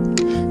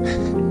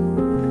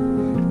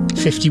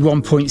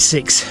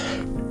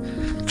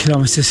 51.6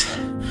 kilometers.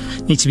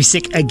 Need to be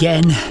sick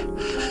again.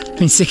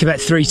 Been sick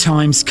about 3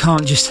 times.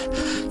 Can't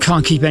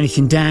keep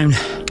anything down.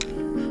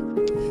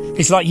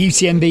 It's like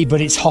UTMB,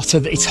 but it's hotter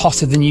than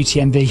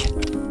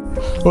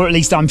UTMB. Or at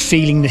least I'm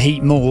feeling the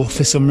heat more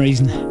for some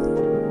reason.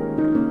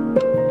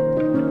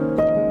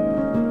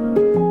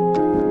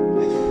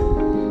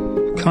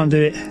 Can't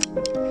do it.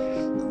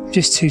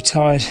 Just too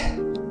tired.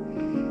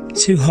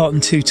 Too hot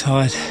and too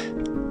tired.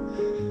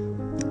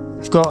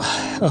 I've got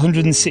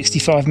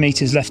 165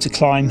 meters left to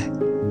climb.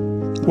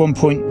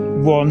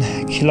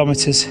 1.1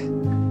 kilometers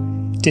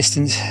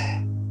distance.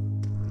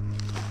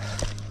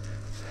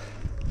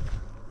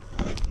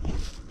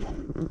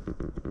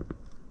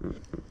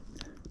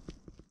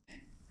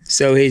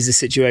 So here's the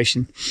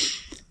situation.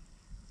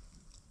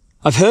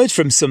 I've heard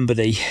from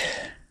somebody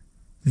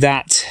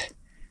that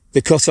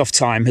the cut-off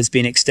time has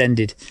been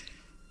extended.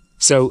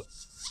 So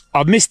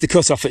I've missed the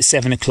cut-off at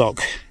 7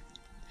 o'clock.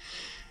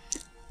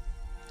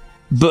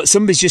 But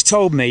somebody's just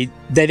told me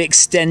they've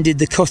extended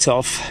the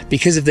cut-off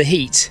because of the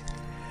heat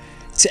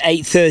to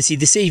 8:30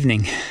 this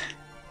evening.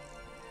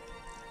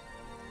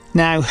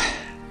 Now,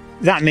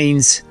 that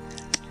means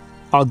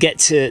I'll get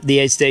to the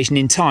aid station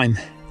in time.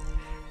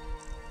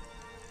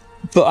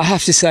 But I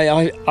have to say,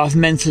 I've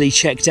mentally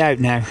checked out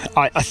now.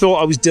 I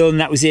thought I was done.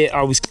 That was it.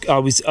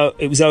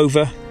 It was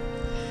over.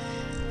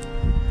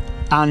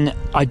 And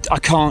I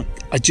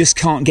just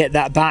can't get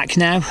that back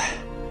now.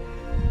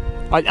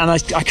 I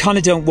kind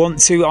of don't want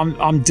to.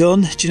 I'm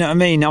done. Do you know what I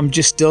mean? I'm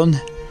just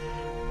done.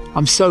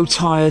 I'm so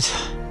tired,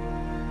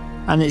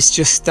 and it's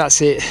just,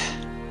 that's it.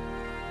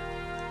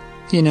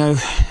 You know,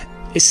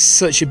 it's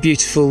such a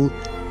beautiful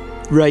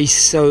race,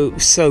 so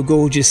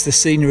gorgeous, the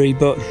scenery,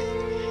 but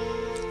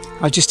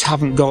I just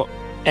haven't got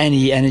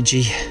any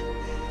energy.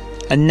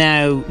 And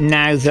now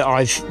that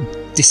I've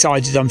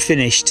decided I'm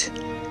finished,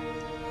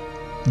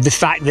 the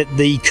fact that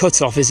the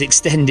cut-off is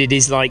extended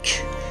is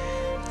like,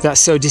 that's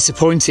so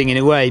disappointing in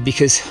a way,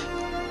 because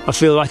I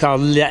feel like I'll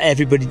let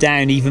everybody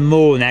down even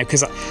more now.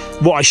 Because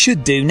what I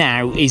should do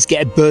now is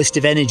get a burst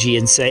of energy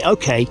and say,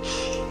 okay,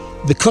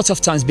 the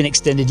cut-off time's been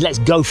extended, let's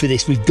go for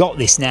this, we've got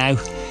this now.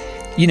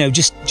 You know,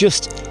 just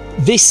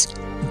this,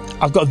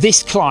 I've got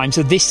this climb,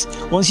 so this,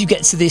 once you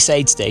get to this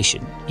aid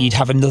station, you'd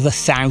have another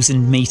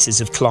 1,000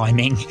 meters of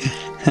climbing.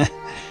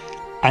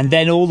 And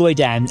then all the way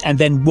down, and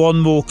then one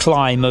more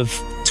climb of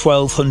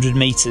 1,200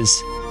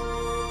 meters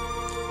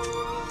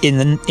in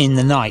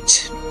the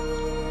night.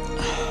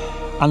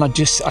 And I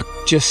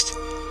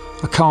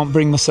can't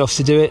bring myself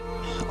to do it.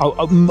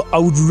 I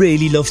would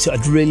really love to.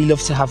 I'd really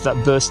love to have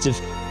that burst of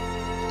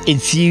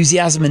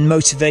enthusiasm and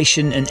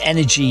motivation and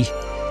energy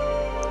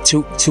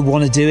to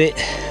want to do it,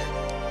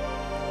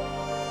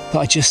 but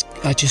I just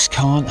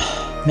can't.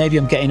 Maybe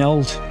I'm getting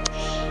old.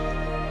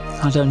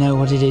 I don't know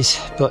what it is,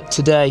 but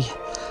today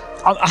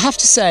I have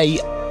to say,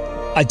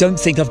 I don't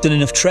think I've done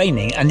enough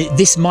training, and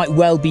this might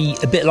well be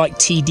a bit like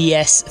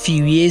TDS a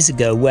few years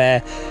ago,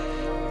 where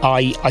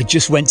I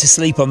just went to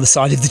sleep on the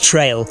side of the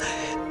trail,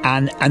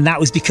 and that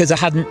was because I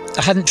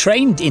hadn't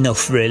trained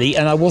enough really,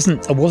 and I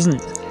wasn't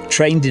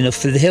trained enough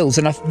for the hills,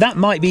 and that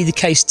might be the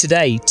case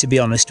today, to be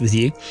honest with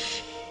you.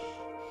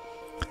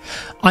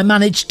 I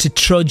managed to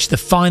trudge the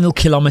final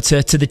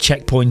kilometre to the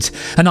checkpoint,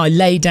 and I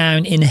lay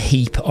down in a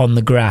heap on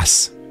the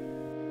grass.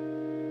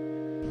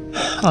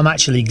 I'm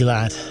actually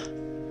glad.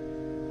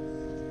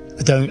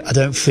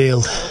 I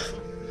feel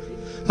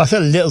a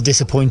little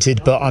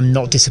disappointed, but I'm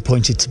not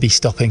disappointed to be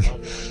stopping.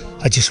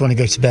 I just want to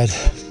go to bed.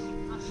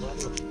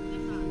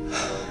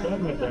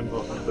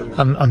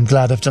 I'm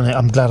glad I've done it.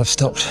 I'm glad I've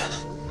stopped.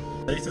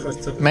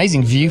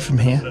 Amazing view from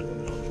here.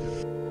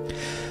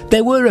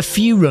 There were a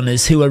few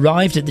runners who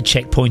arrived at the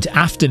checkpoint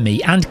after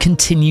me and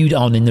continued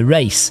on in the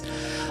race.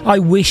 I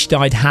wished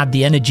I'd had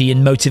the energy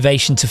and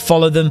motivation to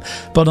follow them,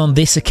 but on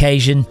this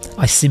occasion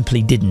I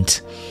simply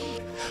didn't.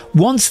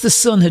 Once the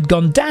sun had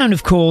gone down,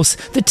 of course,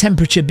 the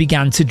temperature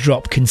began to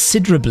drop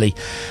considerably,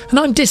 and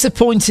I'm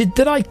disappointed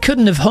that I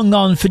couldn't have hung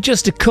on for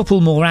just a couple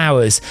more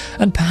hours,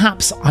 and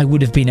perhaps I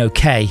would have been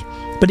okay,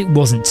 but it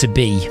wasn't to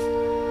be.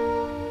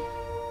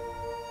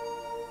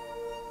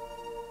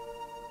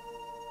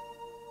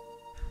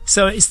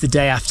 So it's the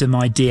day after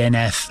my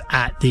DNF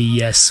at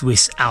the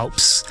Swiss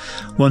Alps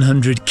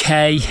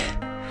 100K.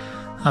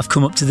 I've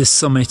come up to the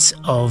summit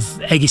of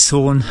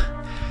Matterhorn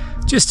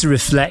just to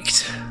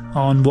reflect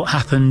on what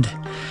happened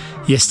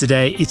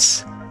yesterday.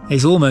 It's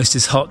almost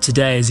as hot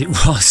today as it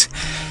was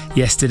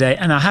yesterday,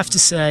 and I have to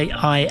say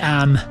I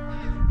am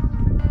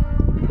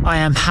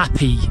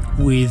happy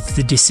with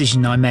the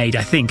decision I made.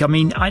 I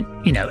mean, a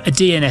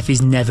DNF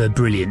is never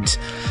brilliant.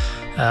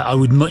 I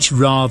would much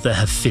rather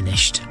have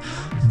finished,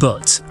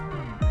 but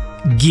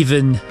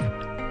given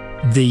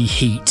the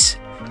heat,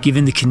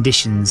 given the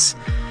conditions,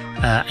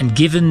 and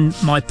given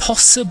my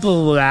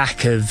possible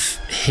lack of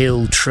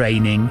hill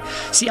training.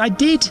 See, I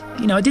did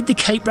the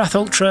Cape Wrath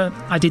Ultra,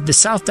 I did the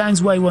South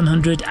Downs Way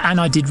 100, and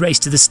I did Race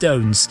to the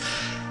Stones.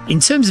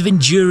 In terms of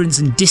endurance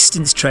and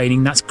distance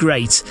training, that's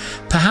great.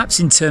 Perhaps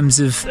in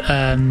terms of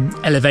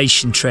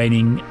elevation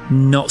training,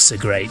 not so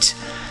great.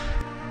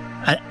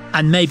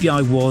 And maybe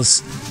I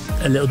was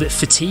a little bit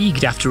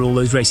fatigued after all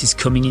those races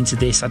coming into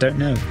this, I don't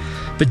know.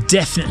 But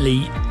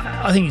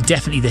I think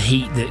definitely the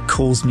heat that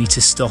caused me to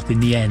stop in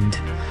the end.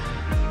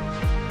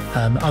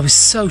 I was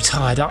so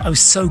tired. I was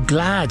so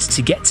glad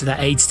to get to that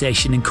aid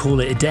station and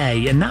call it a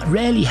day, and that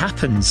rarely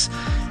happens.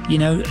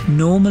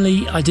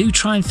 Normally I do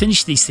try and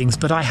finish these things,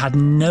 but I had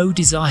no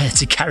desire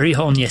to carry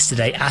on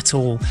yesterday at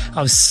all.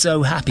 I was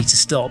so happy to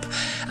stop,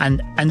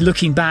 and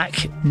looking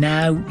back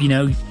now,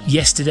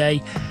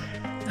 yesterday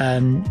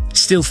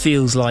still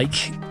feels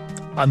like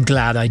I'm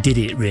glad I did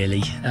it,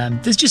 really.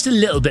 There's just a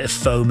little bit of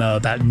FOMO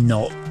about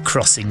not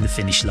crossing the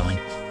finish line.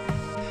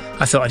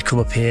 I thought I'd come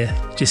up here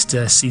just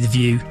to see the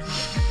view.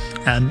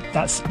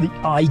 That's the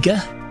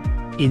Eiger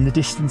in the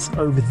distance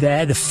over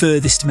there. The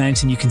furthest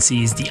mountain you can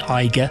see is the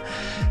Eiger,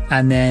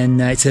 and then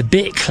it's a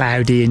bit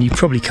cloudy and you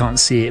probably can't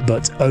see it,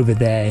 but over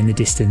there in the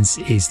distance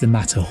is the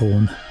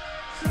Matterhorn.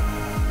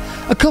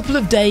 A couple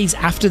of days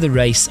after the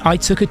race, I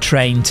took a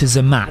train to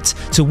Zermatt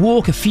to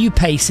walk a few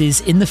paces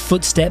in the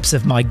footsteps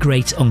of my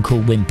great uncle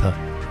Whymper.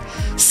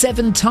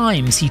 7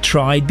 times he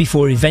tried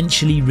before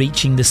eventually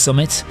reaching the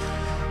summit.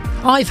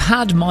 I've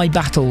had my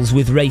battles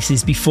with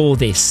races before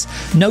this,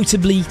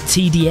 notably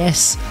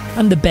TDS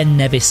and the Ben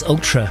Nevis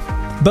Ultra,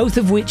 both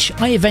of which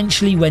I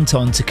eventually went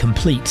on to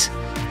complete.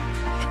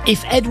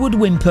 If Edward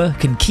Whymper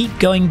can keep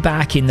going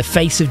back in the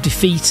face of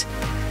defeat,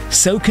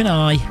 so can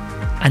I,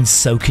 and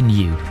so can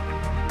you.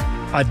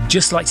 I'd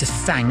just like to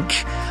thank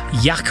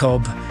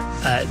Jakob,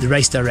 the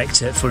race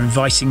director, for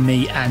inviting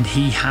me, and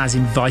he has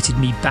invited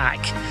me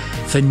back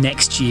for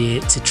next year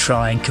to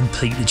try and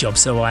complete the job.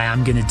 So I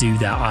am going to do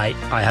that.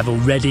 I have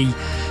already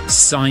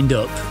signed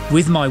up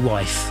with my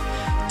wife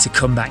to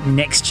come back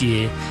next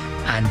year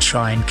and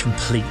try and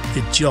complete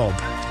the job.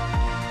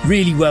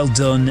 Really well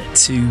done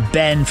to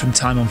Ben from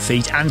Time on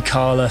Feet and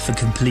Carla for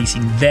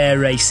completing their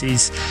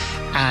races,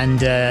 and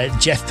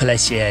Jeff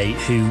Pelletier,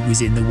 who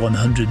was in the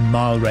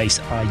 100-mile race.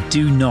 I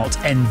do not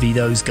envy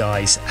those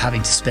guys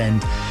having to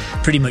spend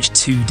pretty much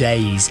 2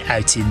 days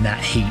out in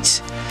that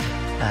heat.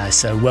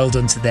 So well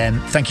done to them.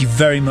 Thank you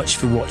very much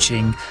for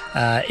watching.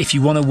 If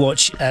you want to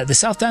watch the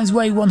South Downs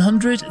Way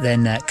 100,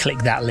 then click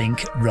that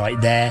link right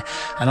there,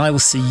 and I will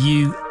see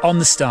you on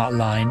the start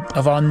line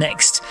of our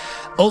next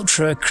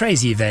ultra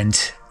crazy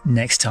event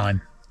next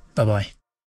time. Bye bye.